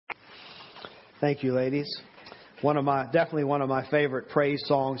Thank you, ladies. Definitely one of my favorite praise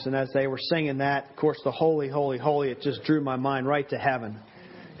songs. And as they were singing that, of course, the Holy, Holy, Holy, it just drew my mind right to heaven.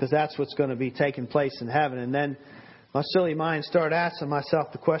 Because that's what's going to be taking place in heaven. And then my silly mind started asking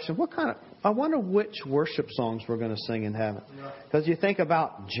myself the question, I wonder which worship songs we're going to sing in heaven. Because you think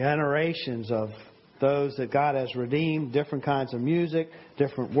about generations of those that God has redeemed, different kinds of music,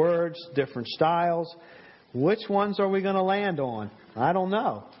 different words, different styles. Which ones are we going to land on? I don't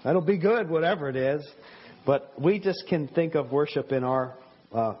know. That'll be good, whatever it is. But we just can think of worship in our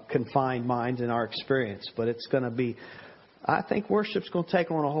confined minds, in our experience. But it's going to be, I think worship's going to take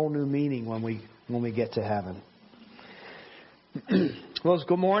on a whole new meaning when we get to heaven. Well,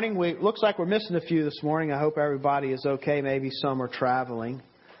 good morning. Looks like we're missing a few this morning. I hope everybody is okay. Maybe some are traveling.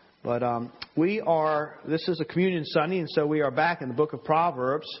 But this is a communion Sunday, and so we are back in the book of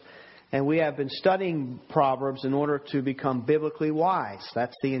Proverbs. And we have been studying Proverbs in order to become biblically wise.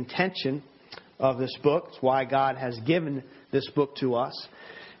 That's the intention of this book. It's why God has given this book to us.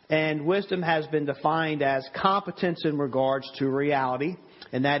 And wisdom has been defined as competence in regards to reality.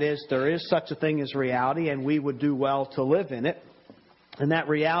 And that is, there is such a thing as reality, and we would do well to live in it. And that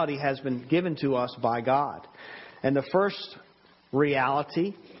reality has been given to us by God. And the first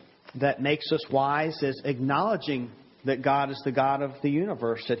reality that makes us wise is acknowledging that God is the God of the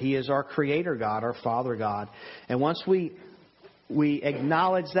universe, that He is our Creator God, our Father God. And once we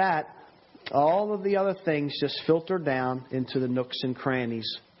acknowledge that, all of the other things just filter down into the nooks and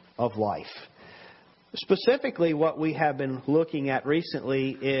crannies of life. Specifically, what we have been looking at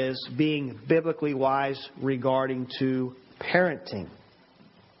recently is being biblically wise regarding to parenting.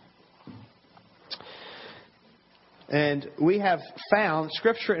 And we have found,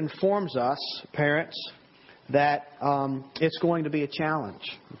 Scripture informs us, parents, that it's going to be a challenge.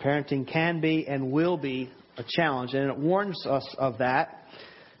 Parenting can be and will be a challenge. And it warns us of that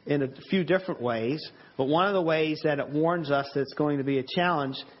in a few different ways. But one of the ways that it warns us that it's going to be a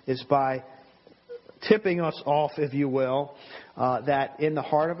challenge is by tipping us off, if you will, that in the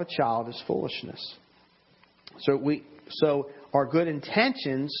heart of a child is foolishness. So our good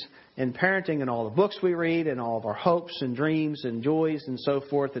intentions in parenting and all the books we read and all of our hopes and dreams and joys and so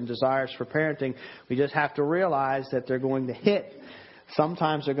forth and desires for parenting, we just have to realize that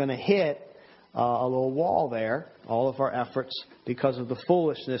sometimes they're going to hit a little wall there, all of our efforts, because of the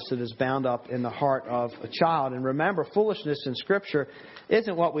foolishness that is bound up in the heart of a child. And remember, foolishness in Scripture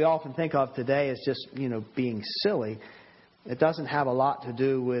isn't what we often think of today as just, being silly. It doesn't have a lot to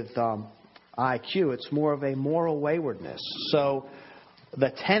do with IQ. It's more of a moral waywardness. So the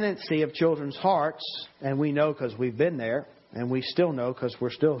tendency of children's hearts, and we know because we've been there, and we still know because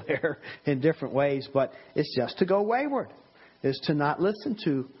we're still there in different ways, but it's just to go wayward, is to not listen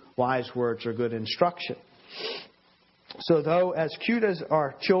to wise words or good instruction. So though as cute as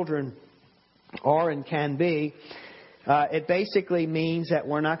our children are and can be, it basically means that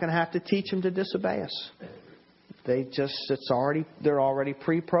we're not going to have to teach them to disobey us. They're already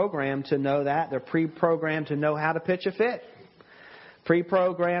pre-programmed to know that. They're pre-programmed to know how to pitch a fit.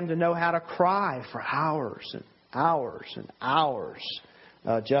 Pre-programmed to know how to cry for hours and hours and hours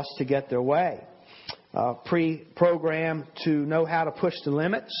just to get their way. Pre-programmed to know how to push the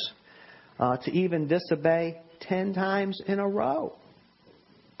limits, to even disobey 10 times in a row.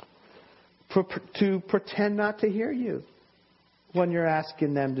 To pretend not to hear you when you're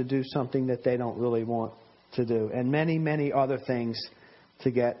asking them to do something that they don't really want to do. And many, many other things to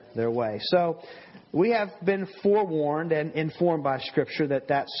get their way. So we have been forewarned and informed by Scripture that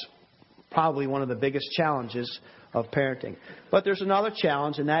that's probably one of the biggest challenges of parenting. But there's another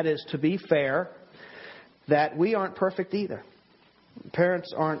challenge, and that is to be fair, that we aren't perfect either.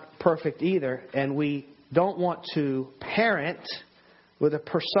 Parents aren't perfect either, and we don't want to parent with a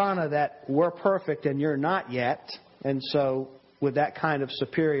persona that we're perfect and you're not yet. And so with that kind of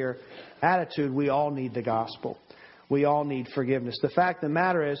superior attitude, we all need the gospel. We all need forgiveness. The fact of the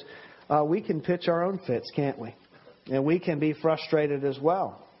matter is, we can pitch our own fits, can't we? And we can be frustrated as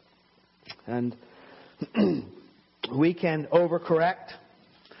well. And we can overcorrect.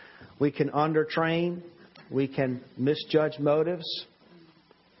 We can undertrain. We can misjudge motives,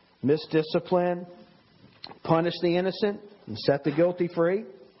 misdiscipline, punish the innocent, and set the guilty free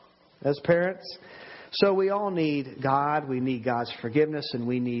as parents. So we all need God. We need God's forgiveness, and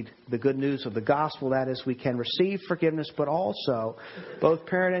we need the good news of the gospel. That is, we can receive forgiveness, but also both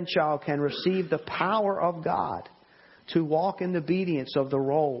parent and child can receive the power of God to walk in the obedience of the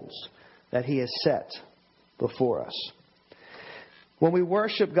roles that He has set before us. When we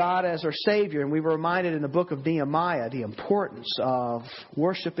worship God as our Savior, and we were reminded in the book of Nehemiah the importance of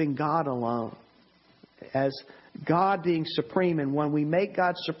worshiping God alone. As God being supreme. And when we make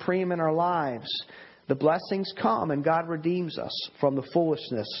God supreme in our lives, the blessings come and God redeems us from the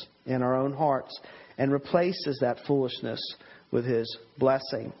foolishness in our own hearts and replaces that foolishness with His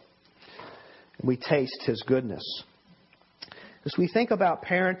blessing. We taste His goodness. As we think about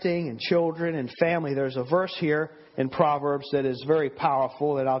parenting and children and family, there's a verse here in Proverbs that is very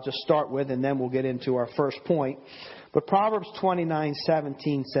powerful that I'll just start with, and then we'll get into our first point. But Proverbs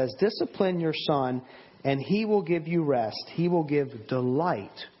 29:17 says, "Discipline your son, and he will give you rest. He will give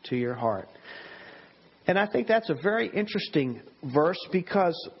delight to your heart." And I think that's a very interesting verse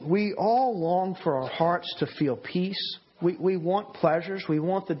because we all long for our hearts to feel peace. We want pleasures. We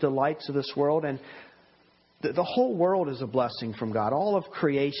want the delights of this world. And the whole world is a blessing from God. All of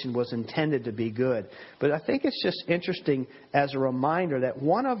creation was intended to be good. But I think it's just interesting as a reminder that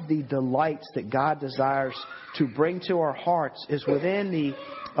one of the delights that God desires to bring to our hearts is within the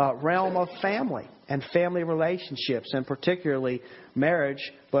realm of family and family relationships, and particularly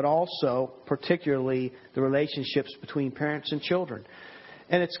marriage, but also particularly the relationships between parents and children.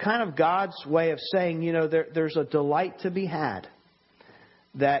 And it's kind of God's way of saying, there's a delight to be had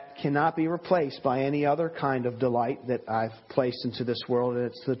that cannot be replaced by any other kind of delight that I've placed into this world. And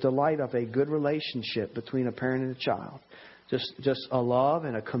it's the delight of a good relationship between a parent and a child. Just a love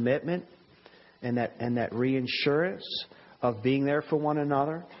and a commitment and that reassurance of being there for one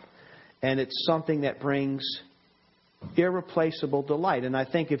another. And it's something that brings irreplaceable delight. And I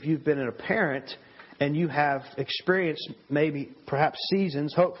think if you've been a parent and you have experienced maybe perhaps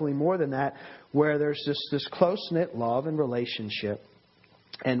seasons, hopefully more than that, where there's this close-knit love and relationship,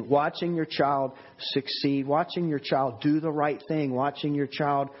 and watching your child succeed, watching your child do the right thing, watching your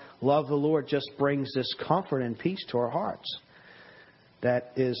child love the Lord just brings this comfort and peace to our hearts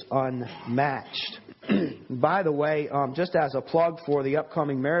that is unmatched. By the way, just as a plug for the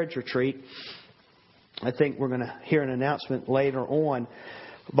upcoming marriage retreat, I think we're going to hear an announcement later on.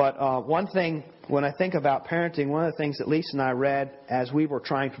 But one thing, when I think about parenting, one of the things that Lisa and I read as we were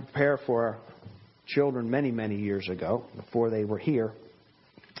trying to prepare for our children many, many years ago, before they were here,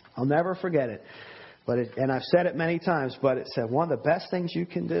 I'll never forget it. And I've said it many times, but it said one of the best things you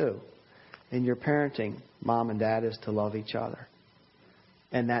can do in your parenting, mom and dad, is to love each other.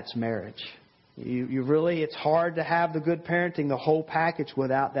 And that's marriage. You really, it's hard to have the good parenting, the whole package,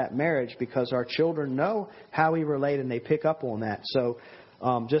 without that marriage, because our children know how we relate and they pick up on that. So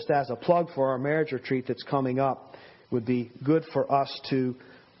just as a plug for our marriage retreat that's coming up, it would be good for us to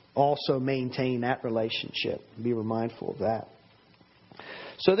also maintain that relationship. Be mindful of that.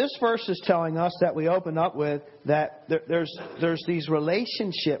 So this verse is telling us that we open up with that there's these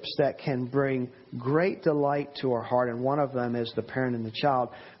relationships that can bring great delight to our heart, and one of them is the parent and the child.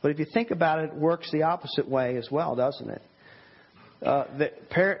 But if you think about it, it works the opposite way as well, doesn't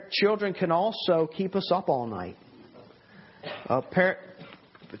it? Children can also keep us up all night.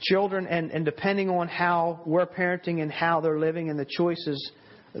 Children, and depending on how we're parenting and how they're living and the choices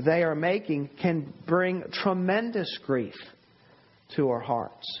they are making, can bring tremendous grief to our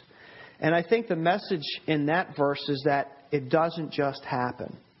hearts. And I think the message in that verse is that it doesn't just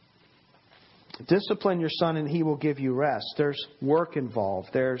happen. Discipline your son and he will give you rest. There's work involved.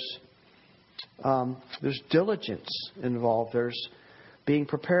 There's diligence involved. There's being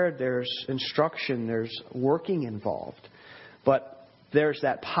prepared. There's instruction. There's working involved. But there's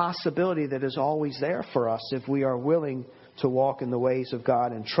that possibility that is always there for us if we are willing to walk in the ways of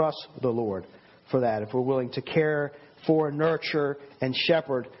God and trust the Lord for that. If we're willing to care for, nurture, and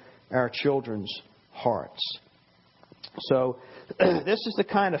shepherd our children's hearts. So this is the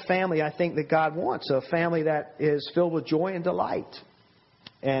kind of family I think that God wants, a family that is filled with joy and delight.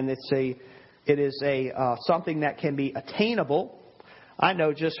 And it is something that can be attainable. I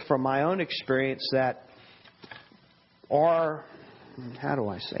know just from my own experience that how do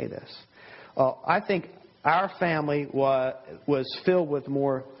I say this? I think our family was filled with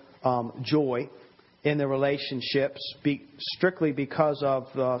more joy in the relationships, strictly because of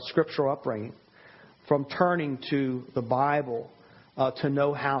the scriptural upbringing, from turning to the Bible to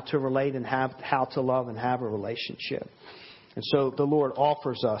know how to relate and how to love and have a relationship. And so the Lord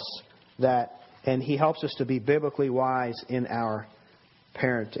offers us that, and He helps us to be biblically wise in our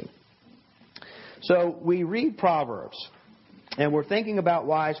parenting. So we read Proverbs, and we're thinking about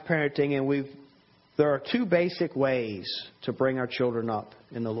wise parenting, and there are two basic ways to bring our children up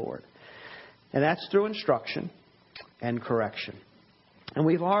in the Lord. And that's through instruction and correction. And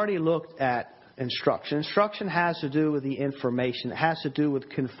we've already looked at instruction. Instruction has to do with the information. It has to do with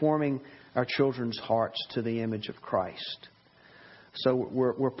conforming our children's hearts to the image of Christ. So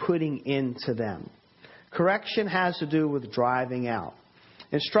we're putting into them. Correction has to do with driving out.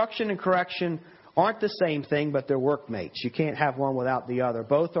 Instruction and correction aren't the same thing, but they're workmates. You can't have one without the other.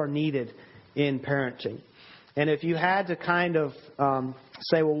 Both are needed in parenting. And if you had to kind of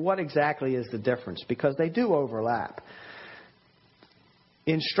say, well, what exactly is the difference? Because they do overlap.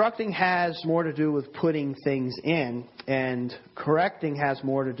 Instructing has more to do with putting things in, and correcting has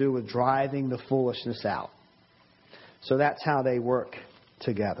more to do with driving the foolishness out. So that's how they work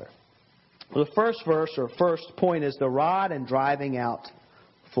together. Well, the first verse or first point is the rod and driving out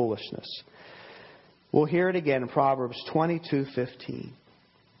foolishness. We'll hear it again in Proverbs 22:15.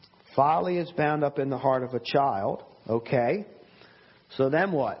 Folly is bound up in the heart of a child. Okay. So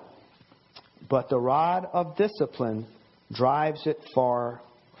then what? But the rod of discipline drives it far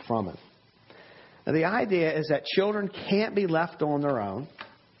from it. Now, the idea is that children can't be left on their own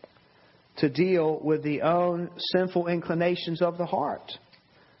to deal with the own sinful inclinations of the heart.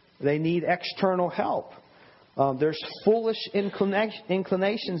 They need external help. There's foolish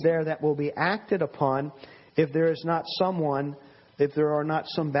inclinations there that will be acted upon if there are not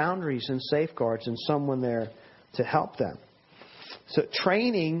some boundaries and safeguards and someone there to help them. So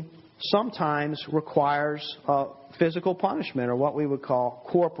training sometimes requires physical punishment, or what we would call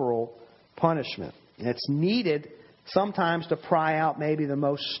corporal punishment. And it's needed sometimes to pry out maybe the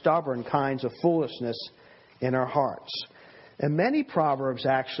most stubborn kinds of foolishness in our hearts. And many Proverbs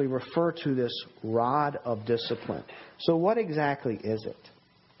actually refer to this rod of discipline. So what exactly is it,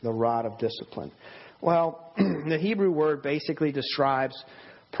 the rod of discipline? Well, the Hebrew word basically describes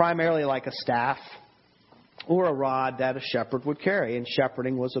primarily like a staff or a rod that a shepherd would carry. And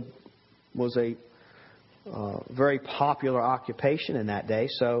shepherding was a very popular occupation in that day.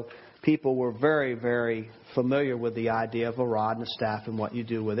 So people were very, very familiar with the idea of a rod and a staff and what you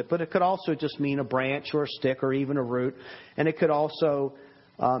do with it. But it could also just mean a branch or a stick or even a root. And it could also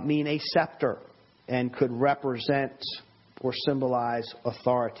mean a scepter and could represent or symbolize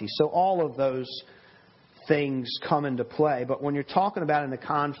authority. So all of those things come into play. But when you're talking about in the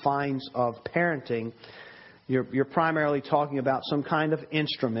confines of parenting, you're primarily talking about some kind of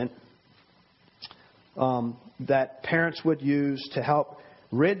instrument that parents would use to help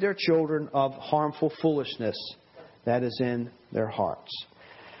rid their children of harmful foolishness that is in their hearts.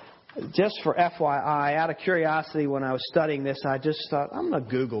 Just for FYI, out of curiosity, when I was studying this, I just thought, I'm going to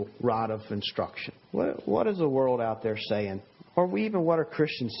Google rod of instruction. What is the world out there saying? Or even what are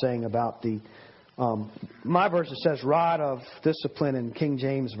Christians saying about the... my version says rod of discipline, and King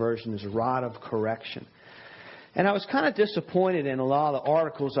James Version is rod of correction. And I was kind of disappointed in a lot of the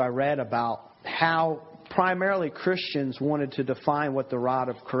articles I read about how primarily Christians wanted to define what the rod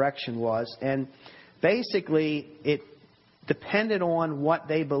of correction was. And basically, it depended on what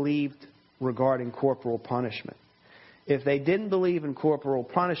they believed regarding corporal punishment. If they didn't believe in corporal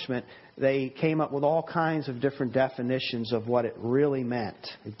punishment, they came up with all kinds of different definitions of what it really meant.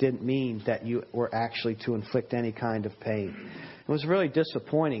 It didn't mean that you were actually to inflict any kind of pain. It was really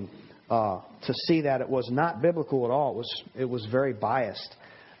disappointing to see that it was not biblical at all. It was very biased.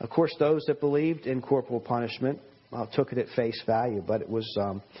 Of course, those that believed in corporal punishment took it at face value, but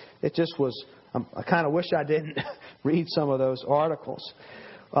it just was. I kind of wish I didn't read some of those articles.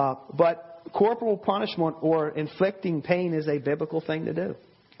 But corporal punishment or inflicting pain is a biblical thing to do,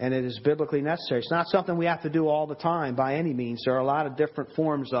 and it is biblically necessary. It's not something we have to do all the time by any means. There are a lot of different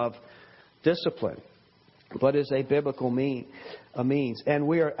forms of discipline, but it's a biblical means. And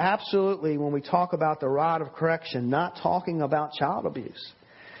we are absolutely, when we talk about the rod of correction, not talking about child abuse.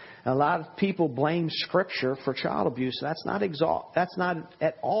 A lot of people blame Scripture for child abuse. That's not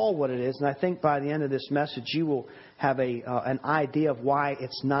at all what it is. And I think by the end of this message, you will have an idea of why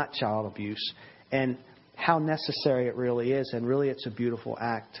it's not child abuse and how necessary it really is. And really, it's a beautiful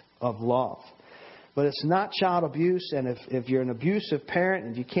act of love. But it's not child abuse. And if you're an abusive parent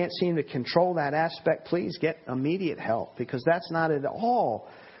and you can't seem to control that aspect, please get immediate help, because that's not at all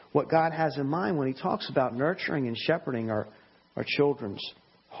what God has in mind when He talks about nurturing and shepherding our children's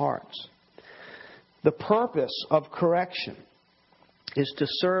hearts. The purpose of correction is to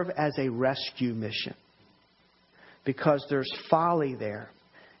serve as a rescue mission, because there's folly there,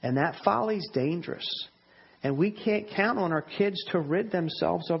 and that folly is dangerous, and we can't count on our kids to rid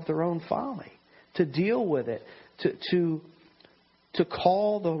themselves of their own folly, to deal with it, to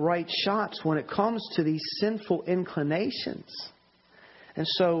call the right shots when it comes to these sinful inclinations. And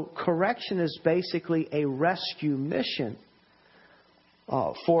so correction is basically a rescue mission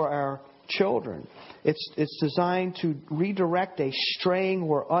for our children. It's designed to redirect a straying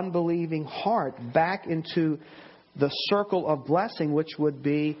or unbelieving heart back into the circle of blessing, which would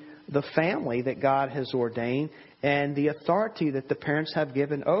be the family that God has ordained and the authority that the parents have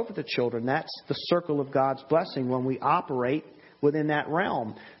given over the children. That's the circle of God's blessing when we operate within that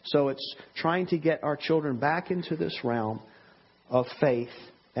realm. So it's trying to get our children back into this realm of faith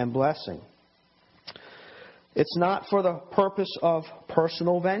and blessing. It's not for the purpose of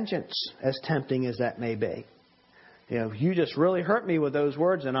personal vengeance, as tempting as that may be. You just really hurt me with those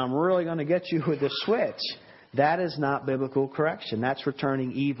words, and I'm really going to get you with the switch. That is not biblical correction. That's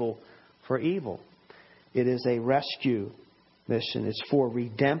returning evil for evil. It is a rescue mission. It's for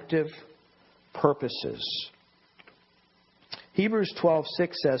redemptive purposes. Hebrews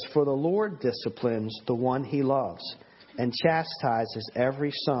 12:6 says, "For the Lord disciplines the one He loves, and chastises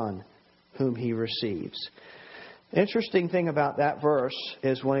every son whom He receives." Interesting thing about that verse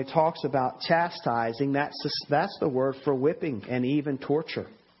is when he talks about chastising, that's the word for whipping and even torture.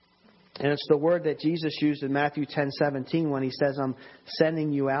 And it's the word that Jesus used in Matthew 10:17 when He says, "I'm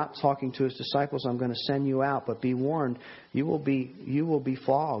sending you out," talking to His disciples, "I'm going to send you out, but be warned, you will be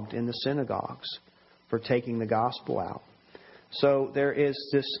flogged in the synagogues for taking the gospel out." So there is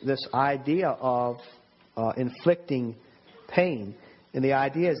this idea of inflicting pain. And the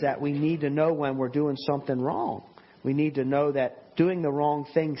idea is that we need to know when we're doing something wrong. We need to know that doing the wrong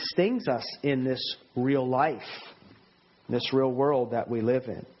thing stings us in this real life, this real world that we live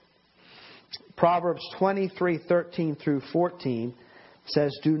in. Proverbs 23:13 through 14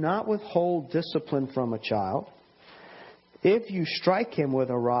 says, "Do not withhold discipline from a child. If you strike him with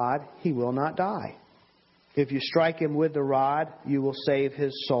a rod, he will not die. If you strike him with the rod, you will save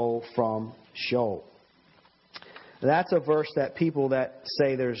his soul from Sheol." That's a verse that people that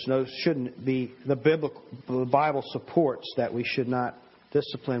say shouldn't be, the Bible supports that we should not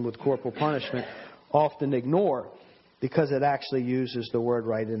discipline with corporal punishment, often ignore because it actually uses the word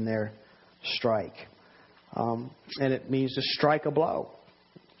right in there, strike. And it means to strike a blow.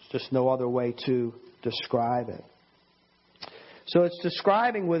 There's just no other way to describe it. So it's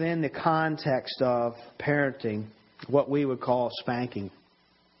describing within the context of parenting what we would call spanking.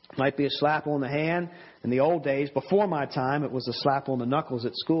 It might be a slap on the hand. In the old days, before my time, it was a slap on the knuckles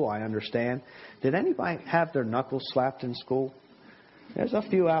at school, I understand. Did anybody have their knuckles slapped in school? There's a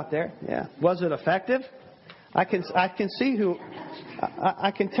few out there. Yeah. Was it effective? I can see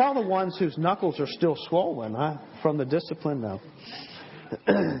I can tell the ones whose knuckles are still swollen from the discipline, though.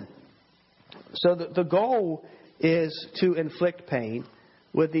 So the goal is to inflict pain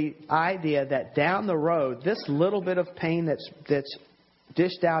with the idea that down the road, this little bit of pain that's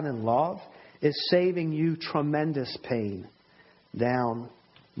dished out in love is saving you tremendous pain down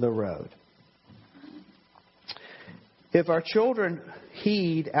the road. If our children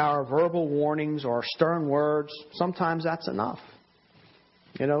heed our verbal warnings or stern words, sometimes that's enough.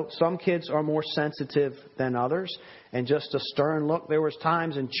 Some kids are more sensitive than others, and just a stern look. There was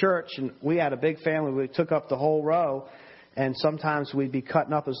times in church, and we had a big family, we took up the whole row, and sometimes we'd be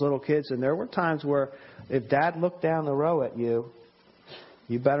cutting up as little kids, and there were times where if Dad looked down the row at you,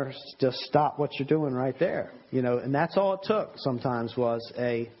 you better just stop what you're doing right there. And that's all it took sometimes was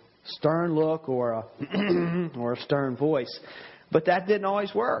a stern look or a stern voice. But that didn't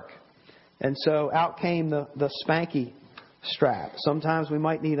always work. And so out came the spanky strap. Sometimes we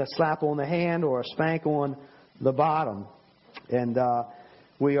might need a slap on the hand or a spank on the bottom. And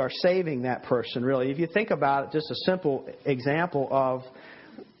we are saving that person, really. If you think about it, just a simple example of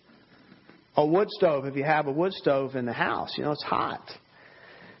a wood stove. If you have a wood stove in the house, it's hot.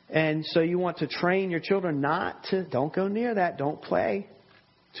 And so you want to train your children don't go near that, don't play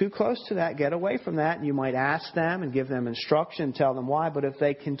too close to that, get away from that. And you might ask them and give them instruction, tell them why. But if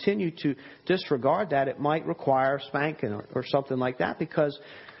they continue to disregard that, it might require spanking or something like that, because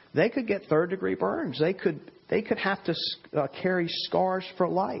they could get third-degree burns. They could have to carry scars for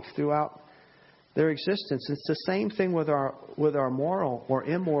life throughout their existence. It's the same thing with our moral or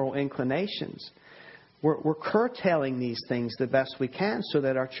immoral inclinations. We're curtailing these things the best we can so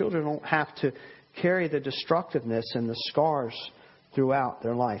that our children don't have to carry the destructiveness and the scars throughout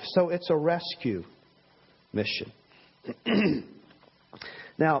their life. So it's a rescue mission.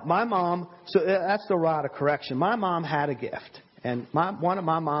 Now, my mom, so that's the rod of correction. My mom had a gift. And one of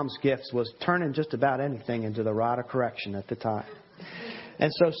my mom's gifts was turning just about anything into the rod of correction at the time.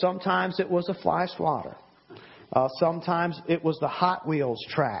 And so sometimes it was a fly swatter. Sometimes it was the Hot Wheels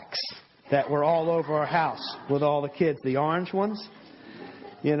tracks that were all over our house with all the kids, the orange ones.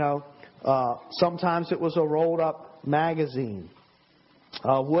 Sometimes it was a rolled up magazine,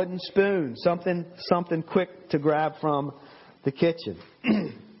 a wooden spoon, something quick to grab from the kitchen.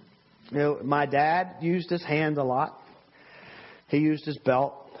 My dad used his hand a lot. He used his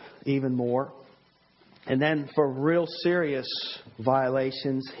belt even more. And then for real serious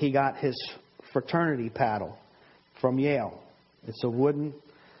violations, he got his fraternity paddle from Yale. It's a wooden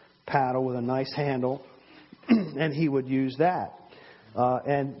paddle with a nice handle. and he would use that.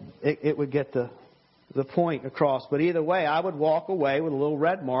 And it would get the point across. But either way, I would walk away with a little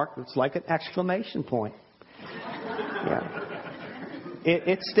red mark that's like an exclamation point. Yeah.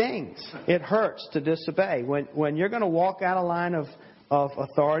 It stings. It hurts to disobey. When you're going to walk out of line of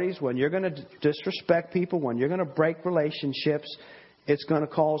authorities, when you're going to disrespect people, when you're going to break relationships, it's going to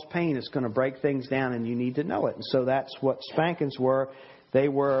cause pain. It's going to break things down, and you need to know it. And so that's what spankings were. They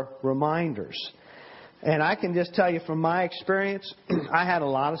were reminders. And I can just tell you from my experience, I had a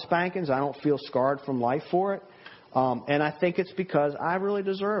lot of spankings. I don't feel scarred from life for it. And I think it's because I really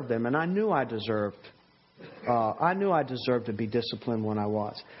deserved them, and I knew I deserved to be disciplined when I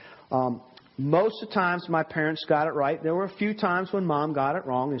was. Most of the times my parents got it right. There were a few times when Mom got it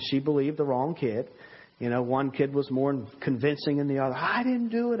wrong and she believed the wrong kid. You know, one kid was more convincing than the other. I didn't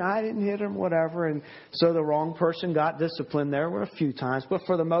do it. I didn't hit him, whatever. And so the wrong person got disciplined. There were a few times. But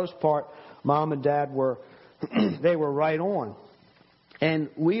for the most part, Mom and Dad were right on. And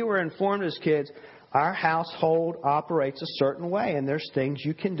we were informed as kids, our household operates a certain way. And there's things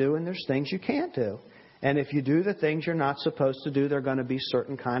you can do and there's things you can't do. And if you do the things you're not supposed to do, there are going to be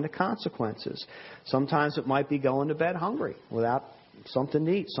certain kind of consequences. Sometimes it might be going to bed hungry without something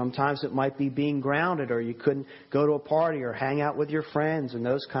to eat. Sometimes it might be being grounded, or you couldn't go to a party or hang out with your friends and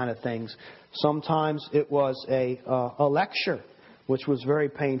those kind of things. Sometimes it was a lecture, which was very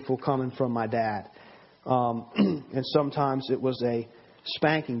painful coming from my dad. And sometimes it was a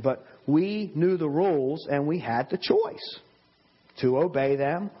spanking. But we knew the rules and we had the choice to obey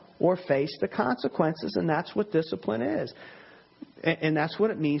them or face the consequences, and that's what discipline is. And that's what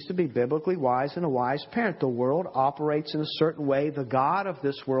it means to be biblically wise and a wise parent. The world operates in a certain way. The God of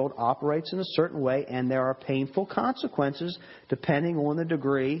this world operates in a certain way, and there are painful consequences depending on the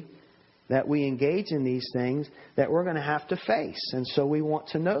degree that we engage in these things that we're going to have to face. And so we want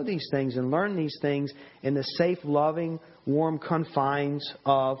to know these things and learn these things in the safe, loving, warm confines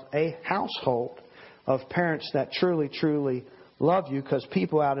of a household, of parents that truly, truly love you, because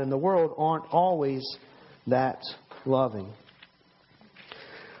people out in the world aren't always that loving.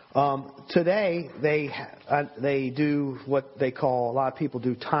 Today, they do what they call, a lot of people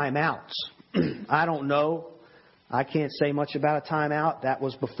do timeouts. I don't know. I can't say much about a timeout. That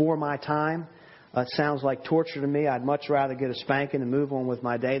was before my time. It sounds like torture to me. I'd much rather get a spanking and move on with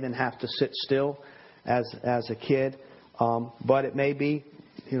my day than have to sit still as a kid. But it may be,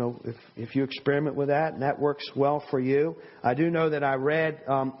 you know, if you experiment with that and that works well for you. I do know that I read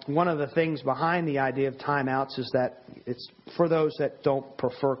one of the things behind the idea of timeouts is that it's for those that don't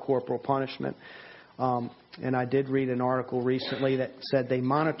prefer corporal punishment. And I did read an article recently that said they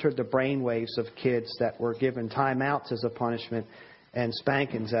monitored the brain waves of kids that were given timeouts as a punishment and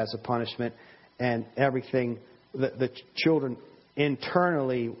spankings as a punishment, and everything. The children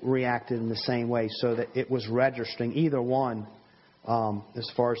internally reacted in the same way, so that it was registering either one. As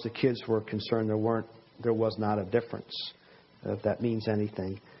far as the kids were concerned, there was not a difference, if that means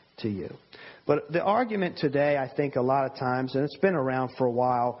anything to you. But the argument today, I think a lot of times, and it's been around for a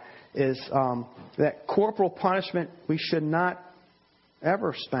while, is that corporal punishment, we should not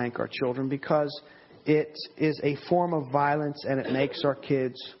ever spank our children because it is a form of violence and it makes our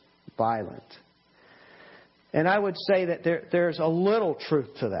kids violent. And I would say that there's a little truth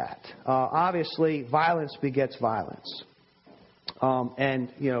to that. Obviously, violence begets violence.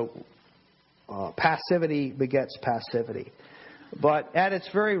 And, you know, passivity begets passivity. But at its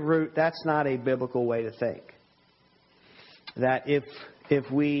very root, that's not a biblical way to think. That if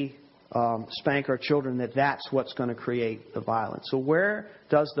we spank our children, that's what's going to create the violence. So where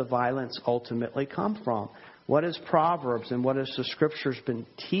does the violence ultimately come from? What is Proverbs and what has the Scriptures been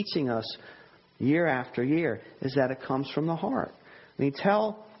teaching us year after year? Is that it comes from the heart. I mean,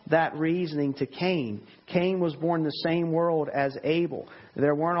 tell that reasoning to Cain. Cain was born in the same world as Abel.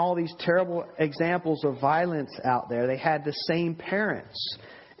 There weren't all these terrible examples of violence out there. They had the same parents.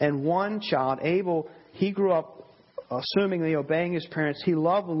 And one child, Abel, he grew up assumingly obeying his parents. He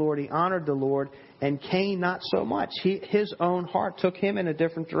loved the Lord. He honored the Lord. And Cain, not so much. His own heart took him in a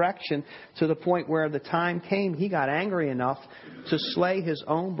different direction to the point where the time came, he got angry enough to slay his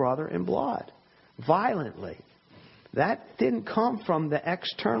own brother in blood, violently. That didn't come from the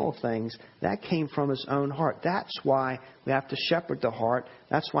external things. That came from his own heart. That's why we have to shepherd the heart.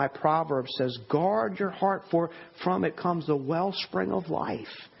 That's why Proverbs says, guard your heart, for from it comes the wellspring of life.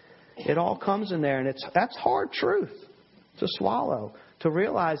 It all comes in there, and that's hard truth to swallow, to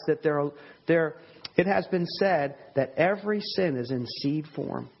realize that it has been said that every sin is in seed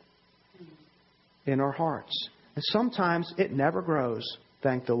form in our hearts. And sometimes it never grows,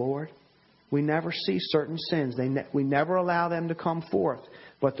 thank the Lord. We never see certain sins. We never allow them to come forth.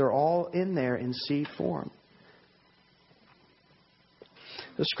 But they're all in there in seed form.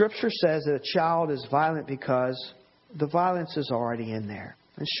 The Scripture says that a child is violent because the violence is already in there.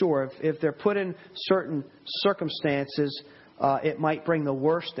 And sure, if they're put in certain circumstances, it might bring the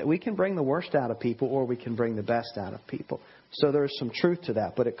worst. We can bring the worst out of people, or we can bring the best out of people. So there's some truth to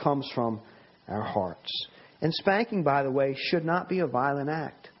that, but it comes from our hearts. And spanking, by the way, should not be a violent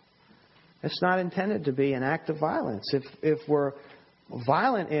act. It's not intended to be an act of violence. If we're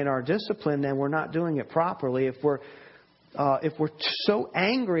violent in our discipline, then we're not doing it properly. If we're so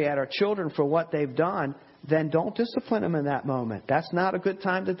angry at our children for what they've done, then don't discipline them in that moment. That's not a good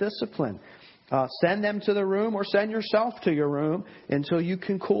time to discipline. Send them to the room, or send yourself to your room until you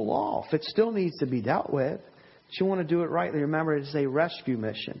can cool off. It still needs to be dealt with. But you want to do it rightly. Remember, it is a rescue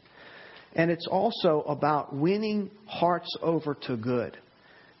mission. And it's also about winning hearts over to good.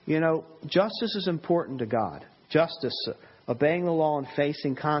 You know, justice is important to God. Justice, obeying the law and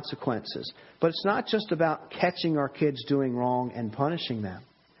facing consequences. But it's not just about catching our kids doing wrong and punishing them.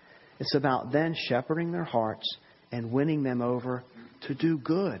 It's about then shepherding their hearts and winning them over to do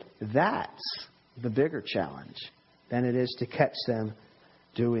good. That's the bigger challenge than it is to catch them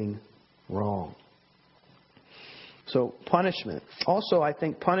doing wrong. So punishment. Also, I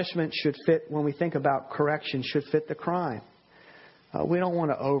think punishment should fit, when we think about correction, should fit the crime. We don't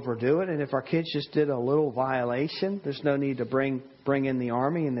want to overdo it. And if our kids just did a little violation, there's no need to bring in the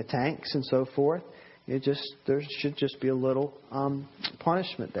army and the tanks and so forth. There should just be a little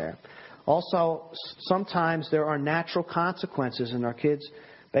punishment there. Also, sometimes there are natural consequences, and our kids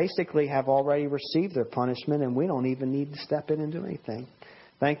basically have already received their punishment, and we don't even need to step in and do anything.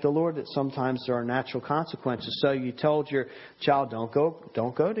 Thank the Lord that sometimes there are natural consequences. So you told your child, don't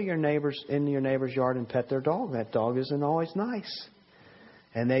go to your neighbor's yard and pet their dog. That dog isn't always nice.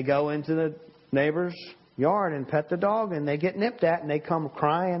 And they go into the neighbor's yard and pet the dog, and they get nipped at, and they come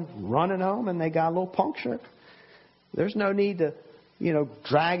crying, running home, and they got a little puncture. There's no need to,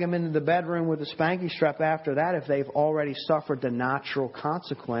 drag them into the bedroom with a spanky strap after that if they've already suffered the natural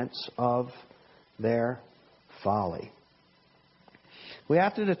consequence of their folly. We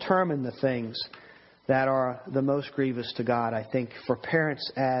have to determine the things that are the most grievous to God, I think, for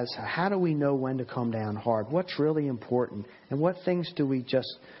parents, as how do we know when to come down hard? What's really important? And what things do we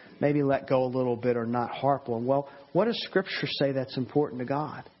just maybe let go a little bit or not harp on? Well, what does Scripture say that's important to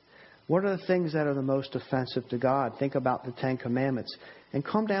God? What are the things that are the most offensive to God? Think about the Ten Commandments. And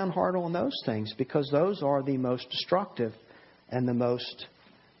come down hard on those things, because those are the most destructive and the most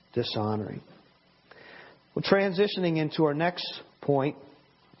dishonoring. Well, transitioning into our next point,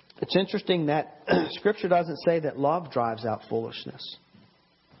 it's interesting that Scripture doesn't say that love drives out foolishness.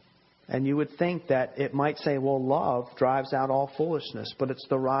 And you would think that it might say, well, love drives out all foolishness, but it's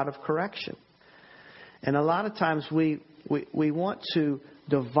the rod of correction. And a lot of times we want to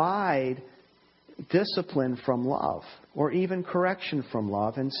divide discipline from love, or even correction from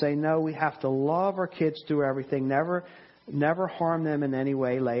love, and say, no, we have to love our kids through everything, never harm them in any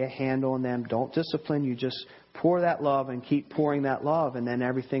way, lay a hand on them, don't discipline, you just pour that love and keep pouring that love, and then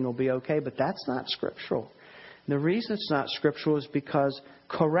everything will be okay. But that's not scriptural. And the reason it's not scriptural is because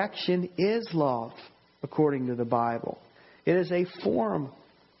correction is love, according to the Bible. It is a form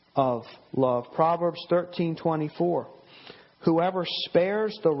of love. Proverbs 13:24. Whoever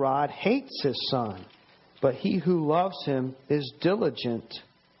spares the rod hates his son, but he who loves him is diligent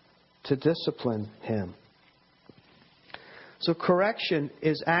to discipline him. So correction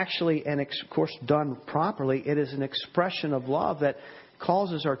is actually, and of course done properly, it is an expression of love that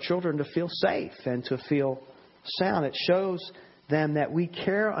causes our children to feel safe and to feel sound. It shows them that we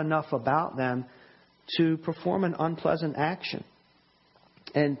care enough about them to perform an unpleasant action.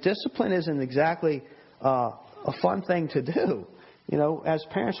 And discipline isn't exactly a fun thing to do. As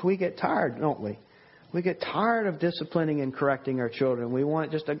parents, we get tired, don't we? We get tired of disciplining and correcting our children. We want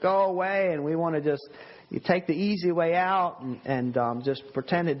it just to go away, and we want to just you take the easy way out and just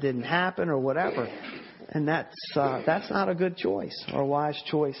pretend it didn't happen or whatever. And that's not a good choice or a wise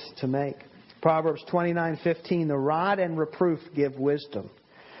choice to make. Proverbs 29:15, the rod and reproof give wisdom,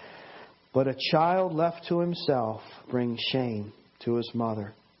 but a child left to himself brings shame to his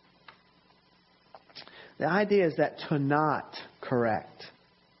mother. The idea is that to not correct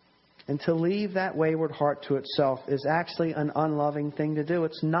and to leave that wayward heart to itself is actually an unloving thing to do.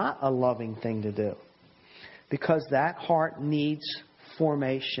 It's not a loving thing to do, because that heart needs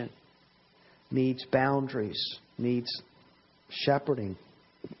formation, needs boundaries, needs shepherding.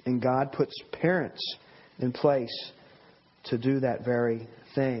 And God puts parents in place to do that very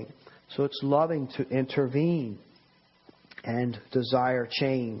thing. So it's loving to intervene and desire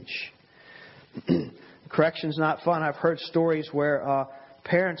change. Correction's not fun. I've heard stories where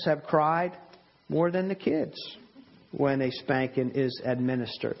parents have cried more than the kids. when a spanking is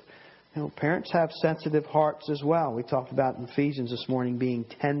administered. Parents have sensitive hearts as well. We talked about in Ephesians this morning being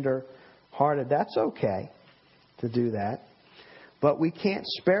tender-hearted. That's okay to do that. But we can't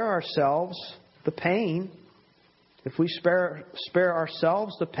spare ourselves the pain. If we spare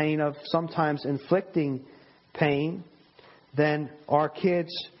ourselves the pain of sometimes inflicting pain, then our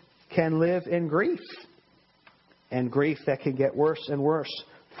kids can live in grief. And grief that can get worse and worse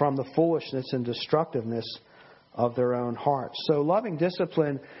from the foolishness and destructiveness of their own hearts. So loving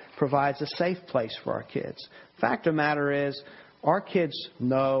discipline provides a safe place for our kids. Fact of the matter is, our kids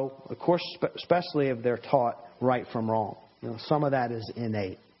know, of course, especially if they're taught right from wrong. Some of that is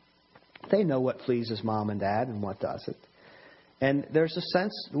innate. They know what pleases mom and dad and what doesn't. And there's a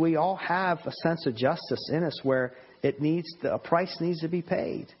sense, we all have a sense of justice in us where a price needs to be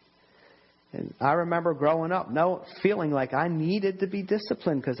paid. And I remember growing up, feeling like I needed to be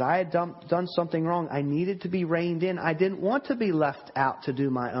disciplined because I had done something wrong. I needed to be reined in. I didn't want to be left out to do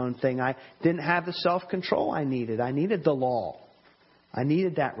my own thing. I didn't have the self-control I needed. I needed the law. I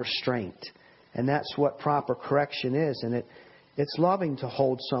needed that restraint. And that's what proper correction is. And it's loving to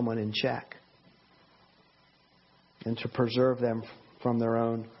hold someone in check and to preserve them from their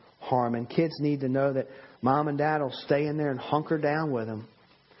own harm. And kids need to know that mom and dad will stay in there and hunker down with them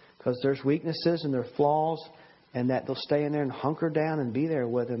because there's weaknesses and there's flaws, and that they'll stay in there and hunker down and be there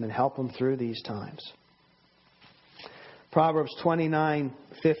with them and help them through these times. Proverbs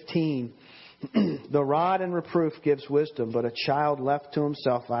 29:15. The rod and reproof gives wisdom, but a child left to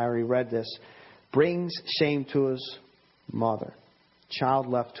himself, I already read this, brings shame to his mother. Child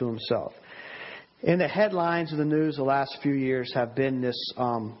left to himself. In the headlines of the news the last few years have been this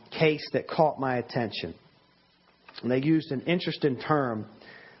case that caught my attention. And they used an interesting term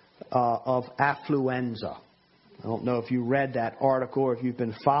of affluenza. I don't know if you read that article or if you've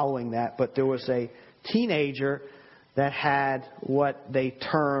been following that, but there was a teenager that had what they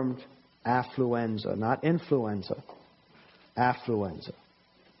termed affluenza, not influenza, affluenza.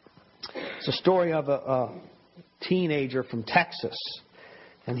 It's a story of a teenager from Texas,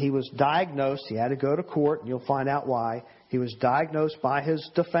 and he was diagnosed. He had to go to court, and you'll find out why. He was diagnosed by his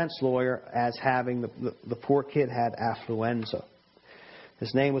defense lawyer as having the poor kid had affluenza.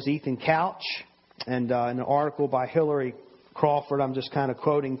 His name was Ethan Couch, and in an article by Hillary Crawford, I'm just kind of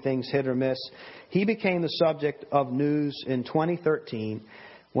quoting things hit or miss. He became the subject of news in 2013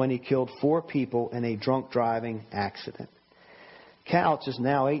 when he killed 4 people in a drunk driving accident. Couch is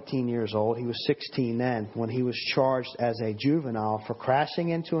now 18 years old. He was 16 then when he was charged as a juvenile for crashing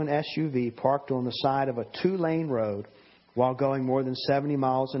into an SUV parked on the side of a 2-lane road while going more than 70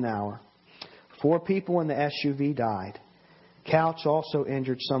 miles an hour. 4 people in the SUV died. Couch also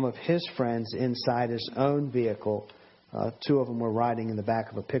injured some of his friends inside his own vehicle. 2 of them were riding in the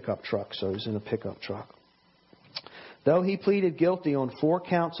back of a pickup truck, so he was in a pickup truck. Though he pleaded guilty on 4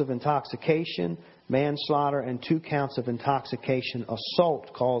 counts of intoxication, manslaughter, and 2 counts of intoxication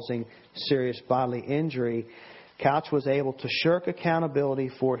assault causing serious bodily injury, Couch was able to shirk accountability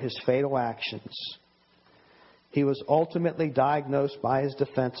for his fatal actions. He was ultimately diagnosed by his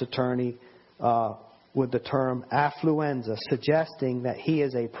defense attorney with the term affluenza, suggesting that he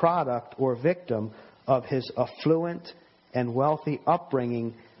is a product or victim of his affluent and wealthy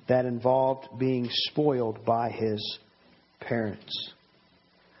upbringing that involved being spoiled by his parents.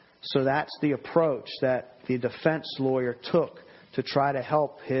 So that's the approach that the defense lawyer took to try to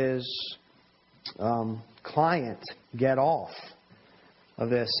help his client get off of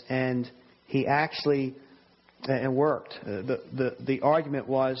this. And he actually, and worked. The argument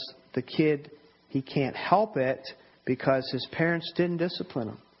was the kid, he can't help it because his parents didn't discipline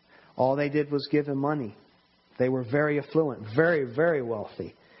him. All they did was give him money. They were very affluent, very, very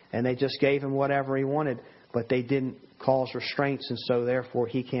wealthy. And they just gave him whatever he wanted, but they didn't cause restraints, and so therefore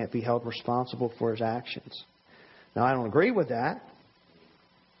he can't be held responsible for his actions. Now, I don't agree with that.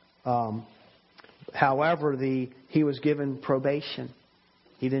 However, he was given probation.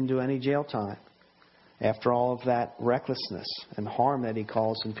 He didn't do any jail time after all of that recklessness and harm that he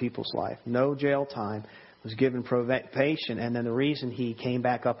caused in people's life. No jail time, was given probation, and then the reason he came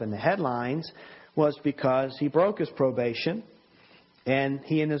back up in the headlines was because he broke his probation, and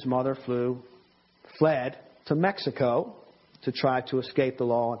he and his mother fled to Mexico to try to escape the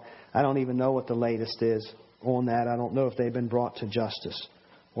law. I don't even know what the latest is on that. I don't know if they've been brought to justice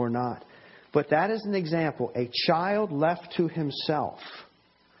or not. But that is an example. A child left to himself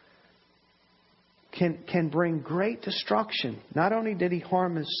can bring great destruction. Not only did he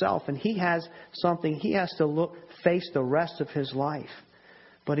harm himself, and he has something he has to face the rest of his life,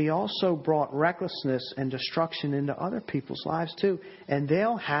 but he also brought recklessness and destruction into other people's lives too. And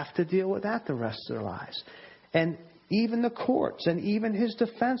they'll have to deal with that the rest of their lives. And even the courts and even his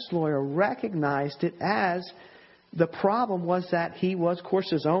defense lawyer recognized it as the problem was that he was, of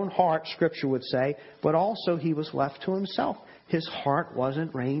course, his own heart, Scripture would say, but also he was left to himself. His heart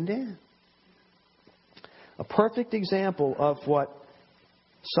wasn't reined in. A perfect example of what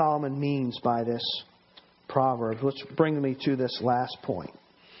Solomon means by this proverb, which brings me to this last point.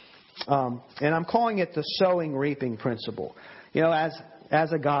 And I'm calling it the sowing reaping principle. You know,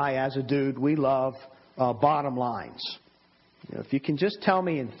 as a guy, as a dude, we love bottom lines. You know, if you can just tell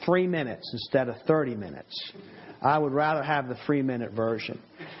me in 3 minutes instead of 30 minutes, I would rather have the 3-minute version.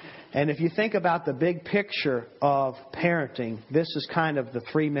 And if you think about the big picture of parenting, this is kind of the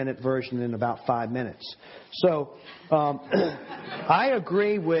 3-minute version in about 5 minutes. So I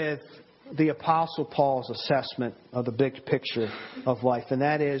agree with the Apostle Paul's assessment of the big picture of life, and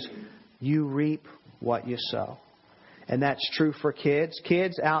that is you reap what you sow. And that's true for kids.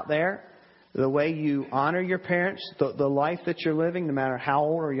 Kids out there, the way you honor your parents, the life that you're living, no matter how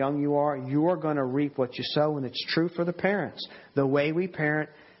old or young you are going to reap what you sow. And it's true for the parents. The way we parent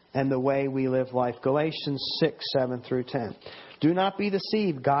and the way we live life. Galatians 6:7-10. Do not be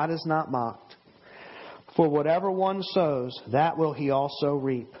deceived. God is not mocked. For whatever one sows, that will he also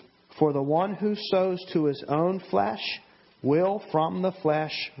reap. For the one who sows to his own flesh will from the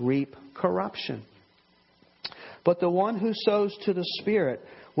flesh reap corruption. But the one who sows to the Spirit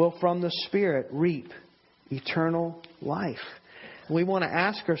will from the Spirit reap eternal life. We want to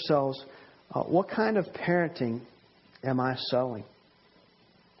ask ourselves, what kind of parenting am I sowing?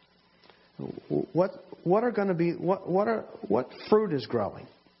 What fruit is growing?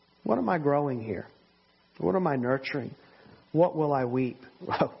 What am I growing here? What am I nurturing? What will I weep?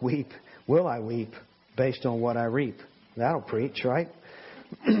 Will I weep based on what I reap? That'll preach, right?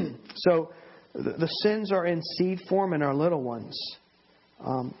 So the sins are in seed form in our little ones.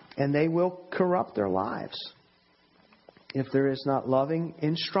 And they will corrupt their lives if there is not loving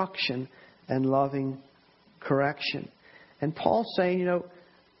instruction and loving correction. And Paul's saying, you know,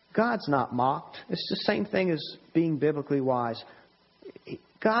 God's not mocked. It's the same thing as being biblically wise.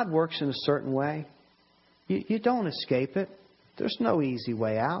 God works in a certain way. You don't escape it. There's no easy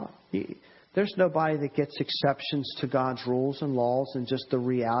way out. There's nobody that gets exceptions to God's rules and laws and just the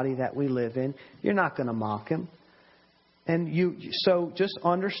reality that we live in. You're not going to mock Him. And so just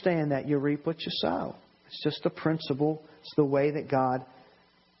understand that you reap what you sow. It's just a principle. It's the way that God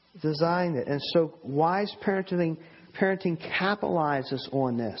designed it. And so wise parenting capitalizes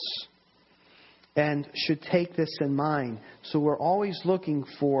on this and should take this in mind. So we're always looking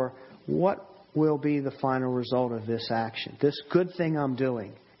for what will be the final result of this action. This good thing I'm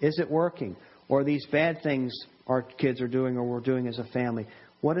doing, is it working? Or these bad things our kids are doing or we're doing as a family,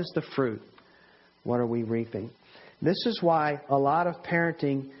 what is the fruit? What are we reaping? This is why a lot of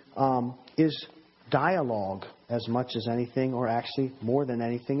parenting is dialogue as much as anything, or actually more than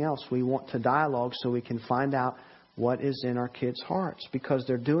anything else. We want to dialogue so we can find out what is in our kids' hearts, because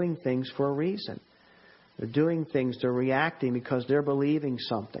they're doing things for a reason. They're doing things, they're reacting because they're believing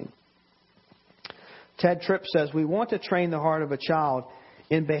something. Ted Tripp says, we want to train the heart of a child.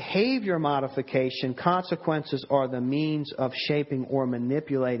 In behavior modification, consequences are the means of shaping or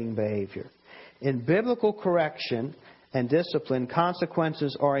manipulating behavior. In biblical correction and discipline,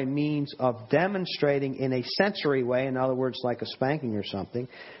 consequences are a means of demonstrating in a sensory way, in other words, like a spanking or something,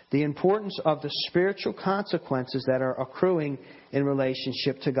 the importance of the spiritual consequences that are accruing in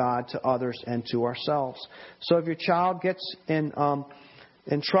relationship to God, to others, and to ourselves. So if your child gets in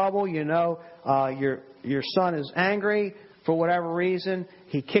trouble, you know, your son is angry for whatever reason,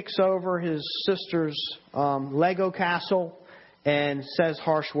 he kicks over his sister's Lego castle and says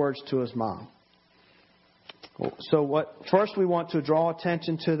harsh words to his mom. So first we want to draw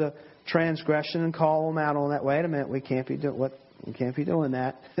attention to the transgression and call them out on that. Wait a minute, we can't be doing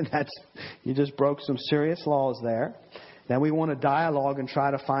that. You just broke some serious laws there. Then we want to dialogue and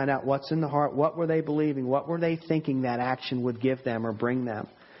try to find out what's in the heart. What were they believing? What were they thinking that action would give them or bring them?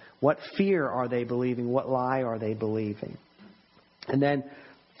 What fear are they believing? What lie are they believing? And then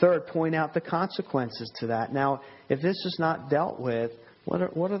third, point out the consequences to that. Now, if this is not dealt with,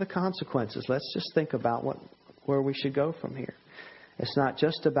 what are the consequences? Let's just think about where we should go from here. It's not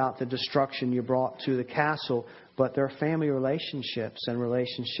just about the destruction you brought to the castle, but their family relationships and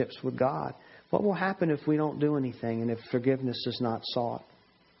relationships with God. What will happen if we don't do anything and if forgiveness is not sought?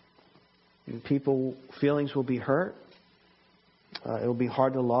 Feelings will be hurt. It will be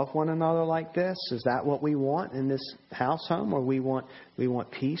hard to love one another like this. Is that what we want in this house home? Or we want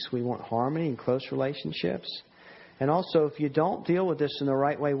peace, we want harmony and close relationships? And also, if you don't deal with this in the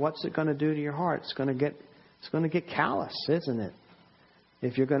right way, what's it going to do to your heart? It's going to get callous, isn't it?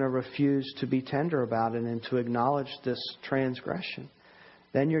 if you're going to refuse to be tender about it and to acknowledge this transgression,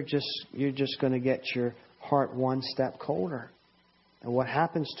 then you're just going to get your heart one step colder. And what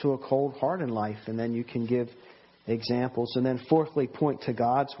happens to a cold heart in life? And then you can give examples. And then fourthly, point to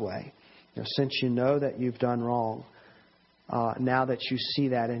God's way. Since you know that you've done wrong, now that you see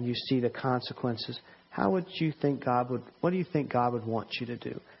that and you see the consequences, what do you think God would want you to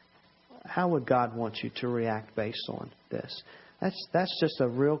do? How would God want you to react based on this? That's just a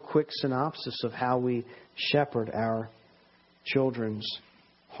real quick synopsis of how we shepherd our children's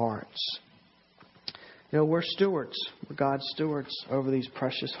hearts. We're stewards. We're God's stewards over these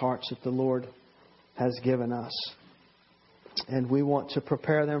precious hearts that the Lord has given us. And we want to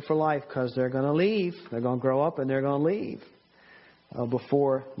prepare them for life because they're going to leave. They're going to grow up and they're going to leave.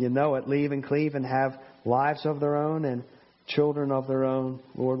 Before you know it, leave and cleave and have lives of their own and children of their own,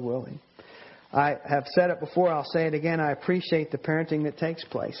 Lord willing. I have said it before. I'll say it again. I appreciate the parenting that takes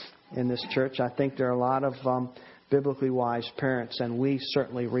place in this church. I think there are a lot of biblically wise parents, and we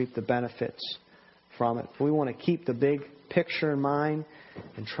certainly reap the benefits from it. We want to keep the big picture in mind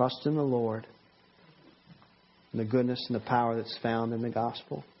and trust in the Lord and the goodness and the power that's found in the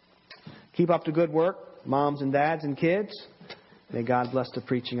gospel. Keep up the good work, moms and dads and kids. May God bless the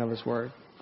preaching of His word.